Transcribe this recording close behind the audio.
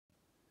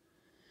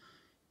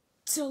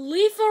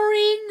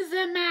Delivering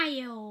the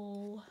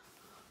mail.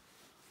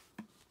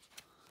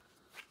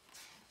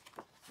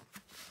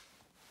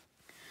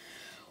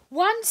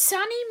 One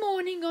sunny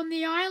morning on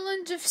the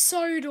island of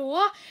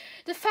Sodor,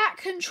 the Fat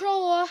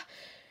Controller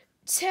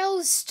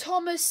tells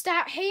Thomas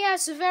that he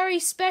has a very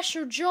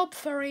special job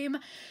for him.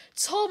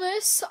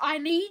 Thomas, I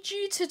need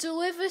you to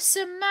deliver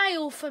some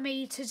mail for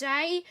me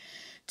today.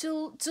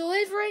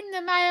 Delivering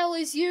the mail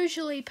is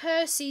usually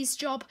Percy's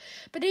job,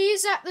 but he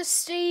is at the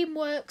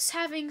steamworks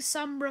having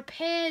some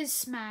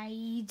repairs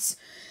made.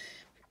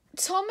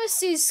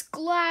 Thomas is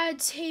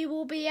glad he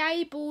will be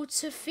able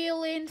to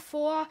fill in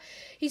for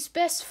his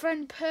best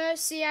friend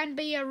Percy and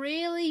be a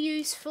really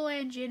useful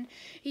engine.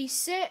 He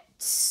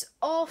sets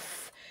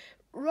off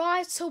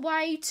right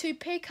away to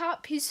pick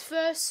up his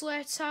first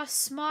letter,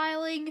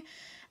 smiling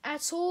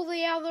at all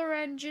the other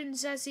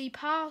engines as he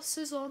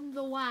passes on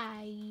the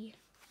way.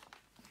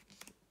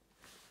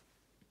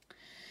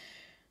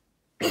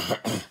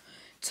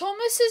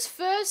 Thomas's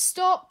first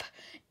stop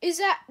is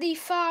at the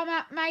farm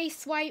at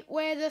Maithwaite,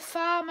 where the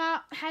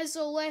farmer has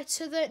a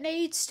letter that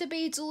needs to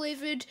be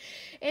delivered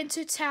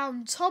into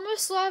town.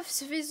 Thomas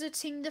loves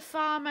visiting the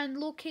farm and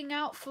looking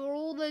out for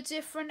all the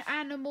different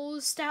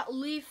animals that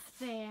live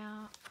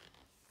there.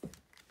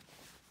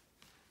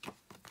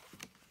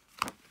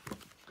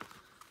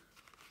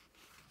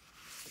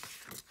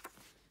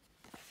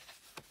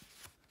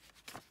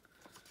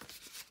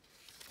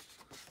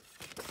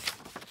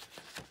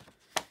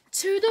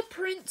 To the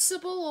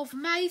principal of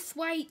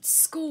Maithwaite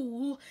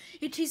School,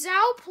 it is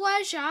our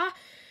pleasure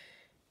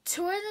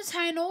to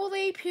entertain all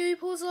the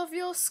pupils of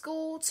your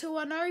school to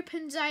an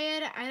open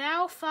day at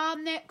our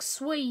farm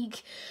next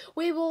week.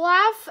 We will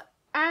have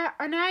a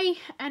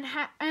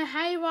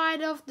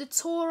hayride of the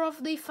tour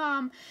of the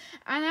farm,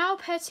 and our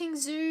petting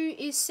zoo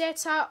is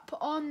set up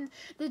on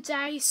the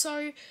day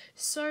so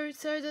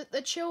that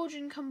the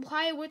children can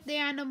play with the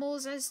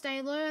animals as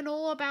they learn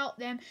all about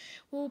them.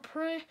 We'll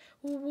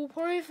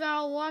prove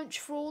our lunch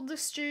for all the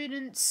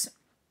students,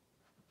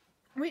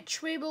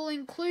 which we will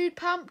include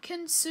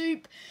pumpkin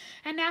soup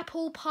and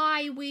apple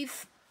pie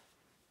with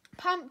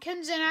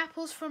pumpkins and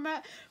apples from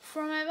our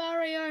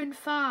very own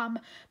farm.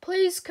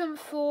 Please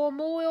conform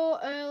all your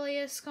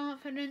earliest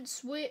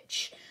confidence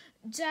which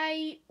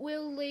day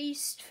will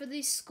least for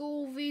this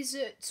school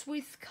visit.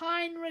 With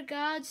kind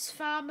regards,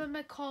 Farmer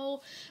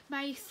McCall,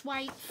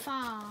 Maithwaite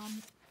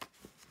Farm.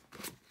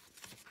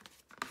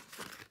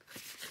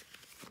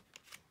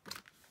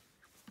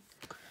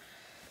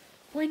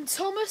 When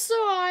Thomas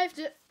arrived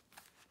at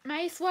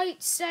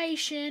Maithwaite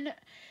Station,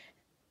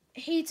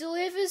 he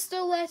delivers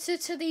the letter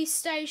to the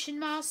station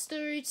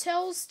master, who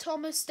tells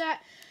Thomas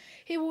that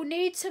he will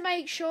need to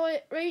make sure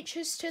it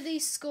reaches to the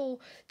school.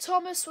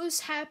 Thomas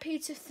was happy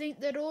to think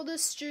that all the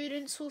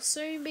students will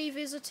soon be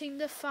visiting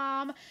the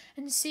farm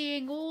and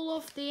seeing all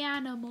of the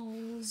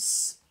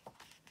animals.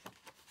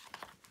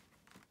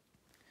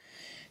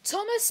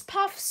 Thomas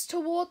puffs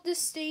toward the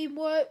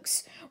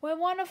steamworks when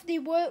one of the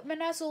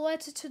workmen has a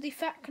letter to the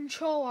Fat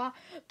Controller.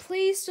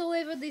 Please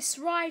deliver this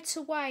right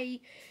away,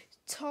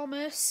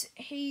 Thomas,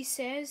 he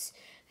says.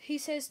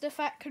 The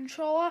Fat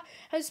Controller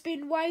has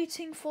been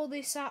waiting for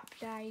this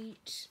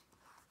update.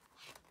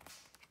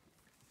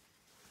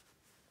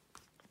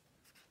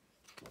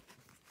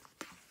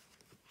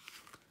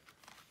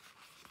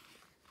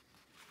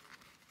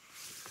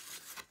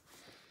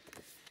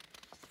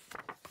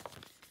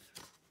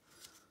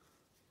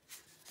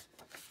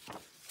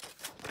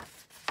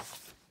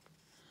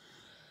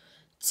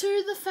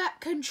 To the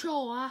Fat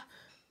Controller,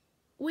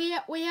 we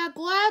are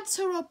glad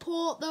to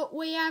report that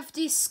we have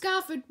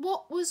discovered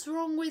what was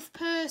wrong with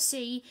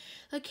Percy.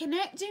 The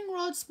connecting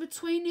rods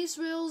between his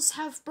wheels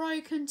have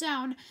broken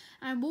down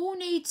and will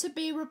need to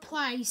be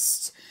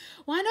replaced.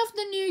 One of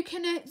the new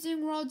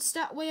connecting rods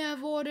that we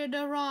have ordered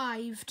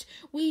arrived.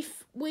 We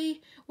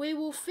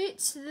will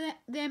fit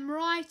them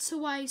right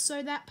away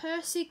so that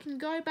Percy can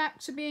go back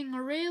to being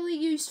a really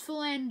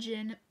useful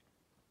engine.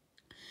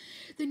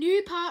 The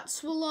new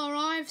parts will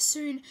arrive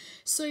soon,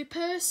 so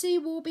Percy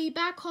will be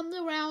back on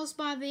the rails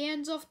by the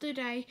end of the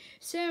day.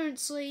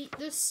 Seriously,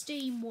 the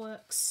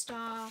steamworks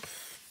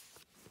staff.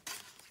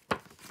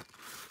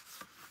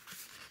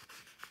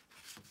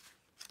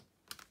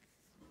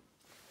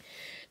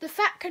 The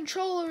Fat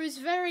Controller is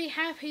very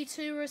happy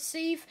to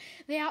receive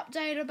the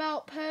update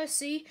about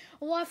Percy.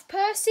 We'll have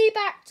Percy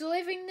back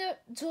delivering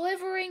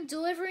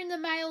the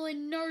mail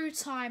in no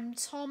time,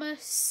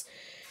 Thomas.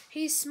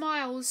 He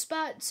smiles,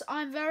 but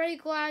I'm very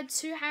glad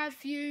to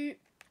have you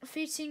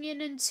fitting in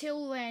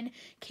until then.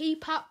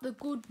 Keep up the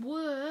good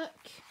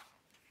work.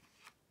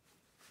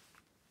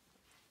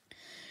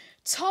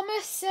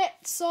 Thomas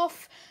sets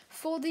off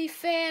for the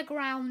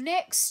fairground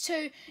next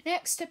to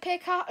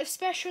pick up a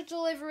special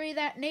delivery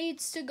that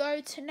needs to go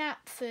to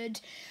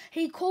Knapford.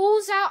 He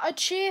calls out a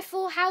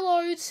cheerful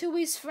hello to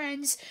his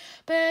friends,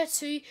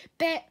 Bertie,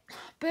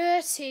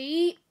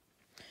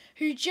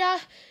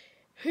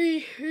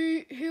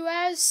 who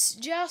has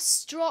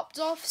just dropped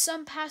off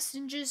some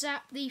passengers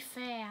at the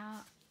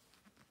fair.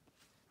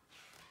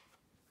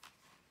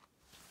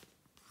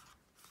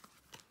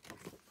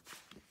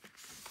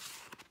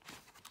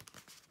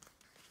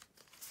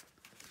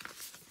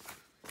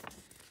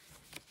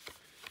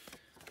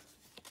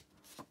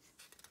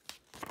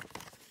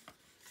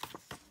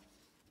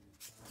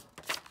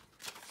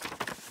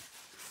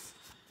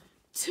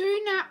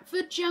 To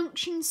Knapford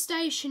Junction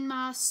Station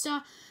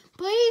Master,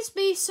 please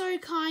be so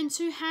kind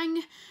to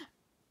hang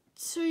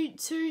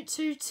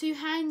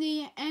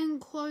the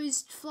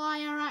enclosed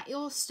flyer at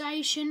your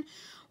station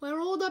where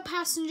all the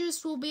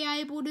passengers will be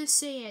able to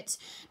see it.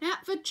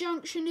 Knapford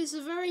Junction is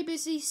a very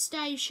busy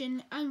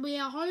station and we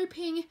are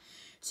hoping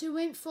to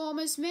inform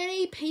as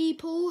many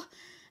people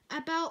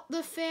about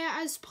the fair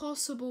as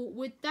possible,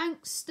 with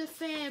thanks to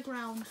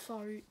fairground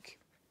folk.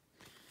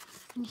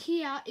 And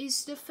here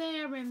is the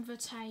fair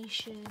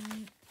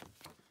invitation.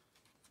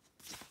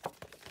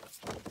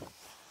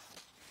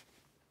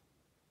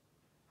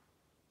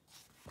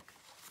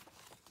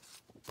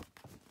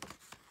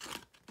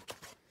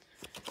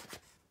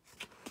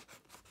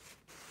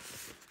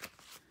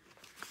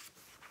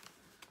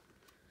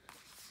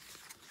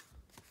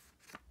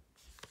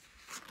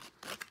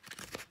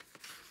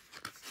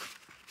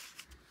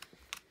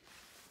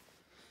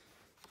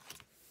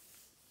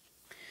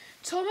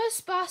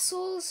 Thomas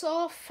bustles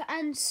off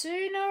and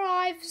soon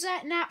arrives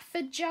at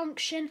Knapford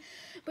Junction,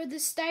 but the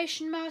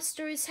station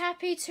master is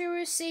happy to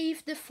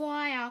receive the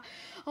flyer.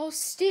 I'll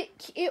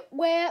stick it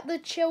where the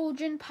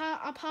children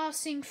are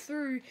passing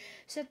through,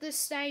 said the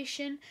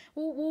station.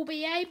 We'll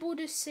be able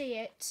to see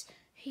it,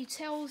 he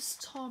tells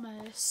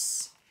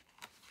Thomas.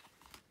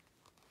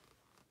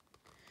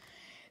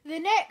 The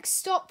next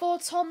stop for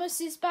Thomas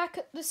is back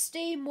at the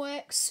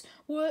steamworks,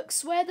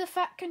 where the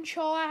Fat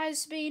Controller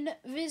has been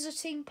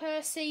visiting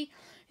Percy,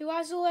 who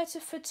has a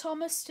letter for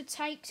Thomas to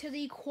take to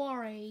the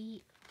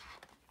quarry.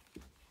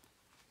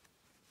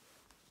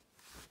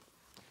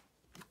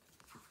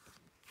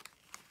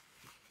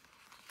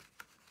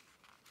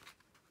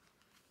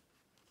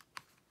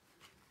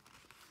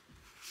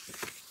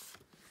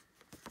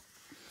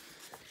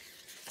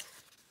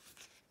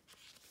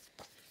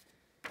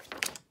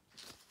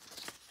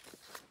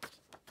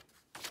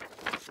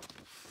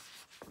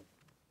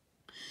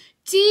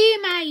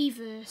 Dear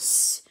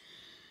Mavis,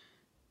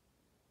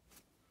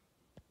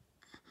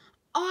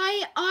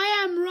 I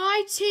am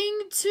writing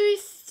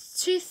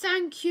to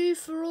thank you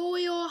for all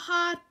your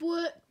hard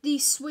work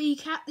this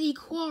week at the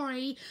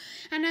quarry,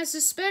 and as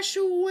a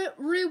special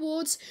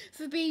reward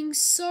for being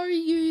so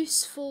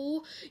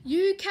useful,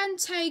 you can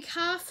take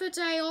half a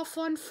day off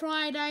on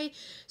Friday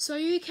so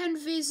you can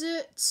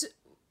visit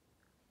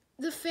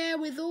the fair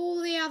with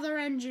all the other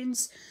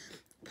engines.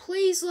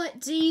 Please let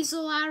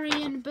Diesel, Harry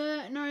and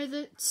Bert know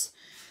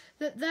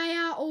that they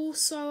are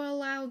also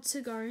allowed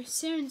to go.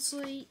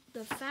 Seriously,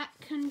 the Fat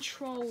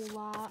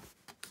Controller.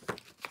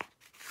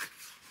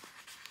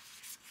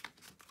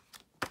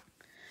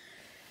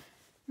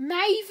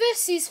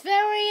 Mavis is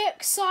very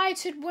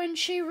excited when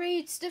she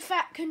reads the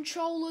Fat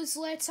Controller's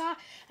letter,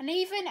 and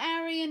even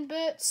Harry and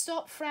Bert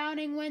stop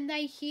frowning when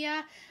they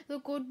hear the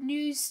good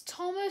news.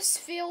 Thomas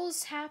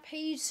feels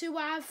happy to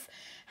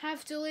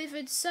have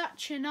delivered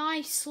such a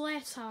nice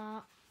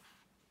letter.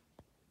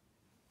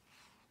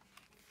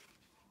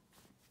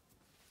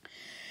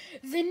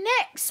 The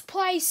next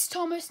place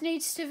Thomas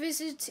needs to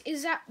visit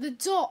is at the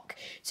dock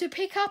to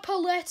pick up a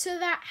letter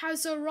that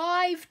has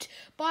arrived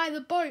by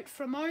the boat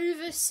from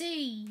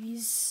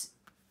overseas.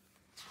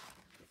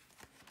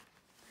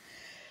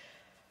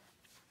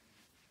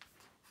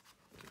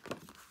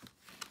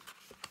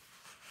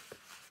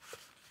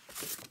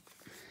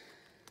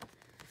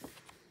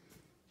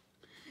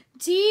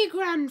 Dear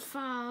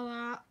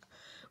Grandfather,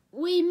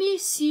 we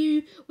miss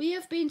you. We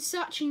are having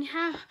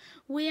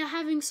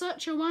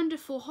such a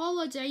wonderful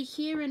holiday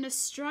here in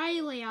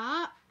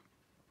Australia.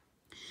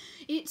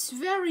 It's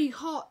very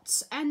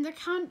hot and the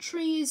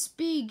country is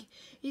big.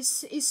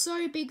 Is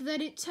so big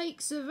that it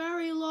takes a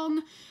very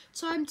long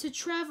time to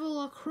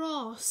travel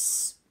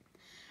across.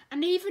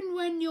 And even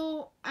when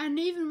you're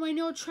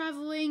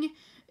traveling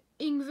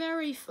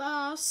very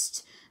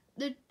fast,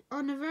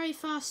 on a very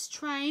fast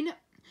train,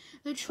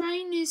 the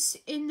train is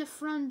in the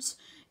front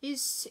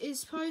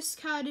is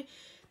postcard.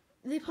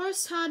 The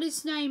postcard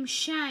is named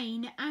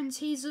Shane, and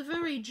he's a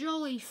very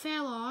jolly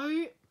fellow.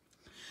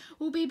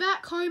 We'll be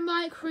back home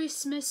by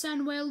Christmas,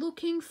 and we're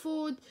looking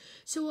forward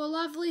to a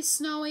lovely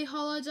snowy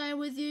holiday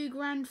with you,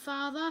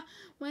 Grandfather.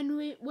 When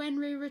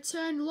we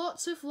return,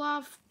 lots of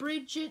love,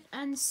 Bridget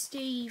and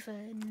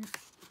Stephen.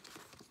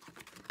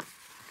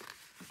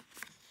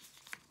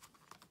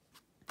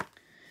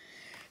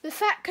 The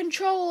Fat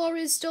Controller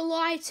is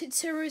delighted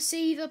to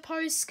receive a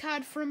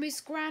postcard from his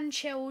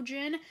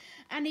grandchildren,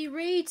 and he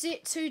reads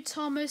it to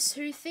Thomas,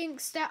 who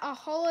thinks that a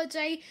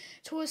holiday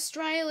to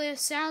Australia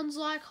sounds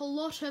like a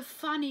lot of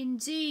fun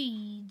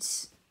indeed.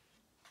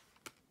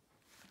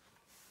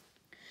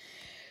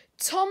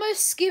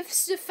 Thomas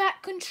gives the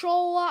Fat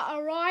Controller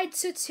a ride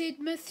to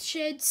Tidmouth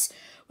Sheds,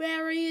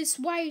 where he is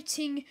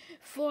waiting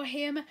for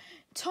him.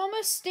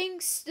 Thomas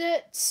thinks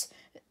that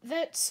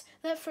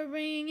for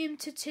bringing him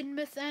to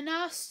Tidmouth, and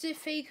asks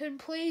if he can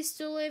please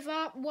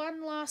deliver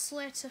one last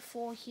letter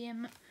for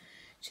him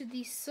to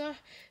the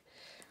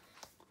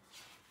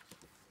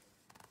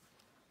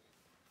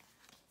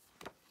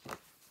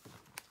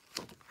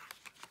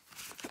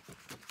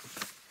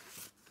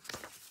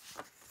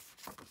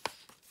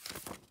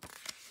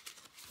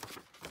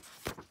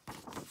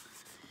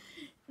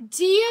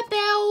Dear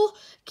Belle,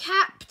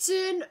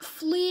 Captain,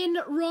 Flynn,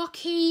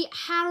 Rocky,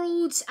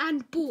 Harold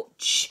and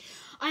Butch,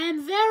 I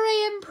am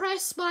very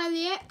impressed by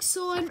the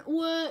excellent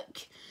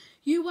work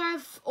you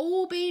have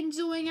all been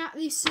doing at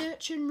the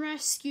Search and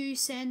Rescue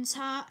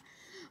Centre.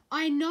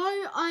 I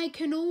know I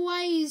can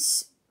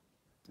always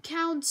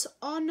count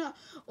on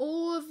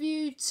all of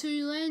you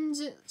to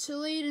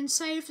lead and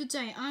save the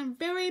day. I'm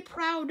very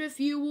proud of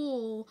you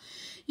all.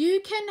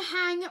 You can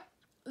hang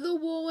the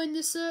wall in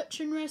the Search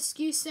and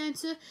Rescue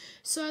Centre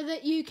so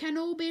that you can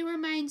all be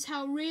reminded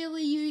how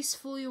really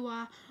useful you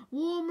are.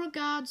 Warm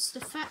regards,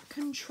 the Fat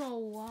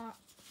Controller.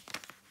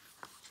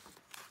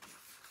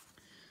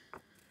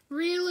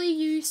 Really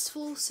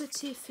useful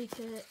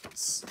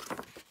certificates.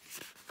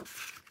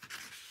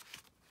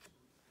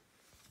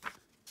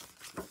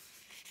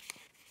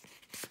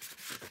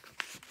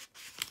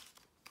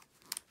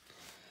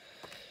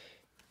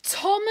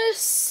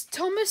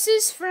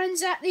 Thomas's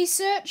friends at the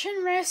Search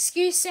and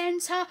Rescue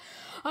Centre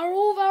are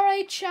all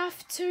very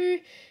chuffed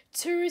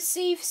to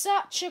receive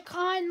such a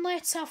kind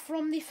letter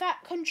from the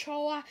Fat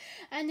Controller,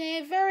 and they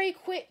are very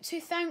quick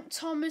to thank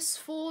Thomas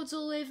for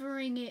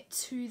delivering it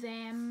to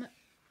them.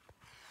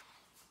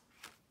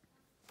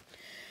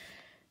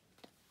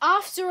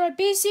 After a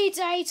busy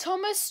day,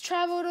 Thomas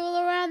travelled all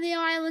around the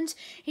island.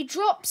 He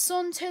drops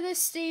onto the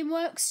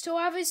steamworks to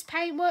have his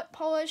paintwork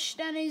polished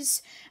and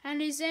his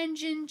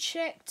engine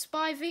checked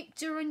by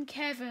Victor and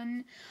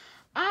Kevin.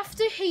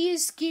 After he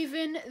is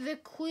given the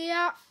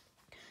clear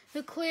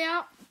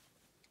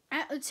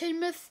at the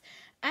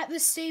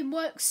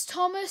steamworks,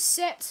 Thomas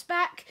sets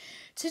back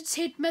to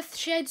Tidmouth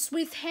Sheds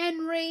with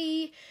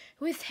Henry,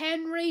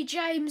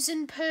 James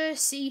and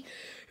Percy,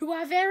 who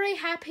are very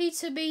happy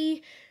to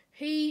be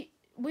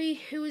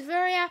who was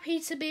very happy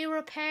to be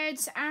repaired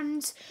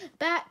and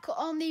back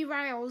on the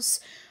rails.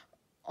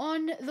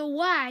 On the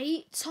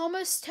way,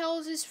 Thomas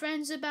tells his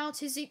friends about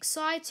his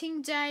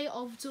exciting day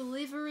of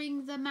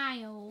delivering the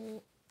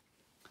mail.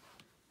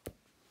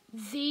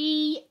 The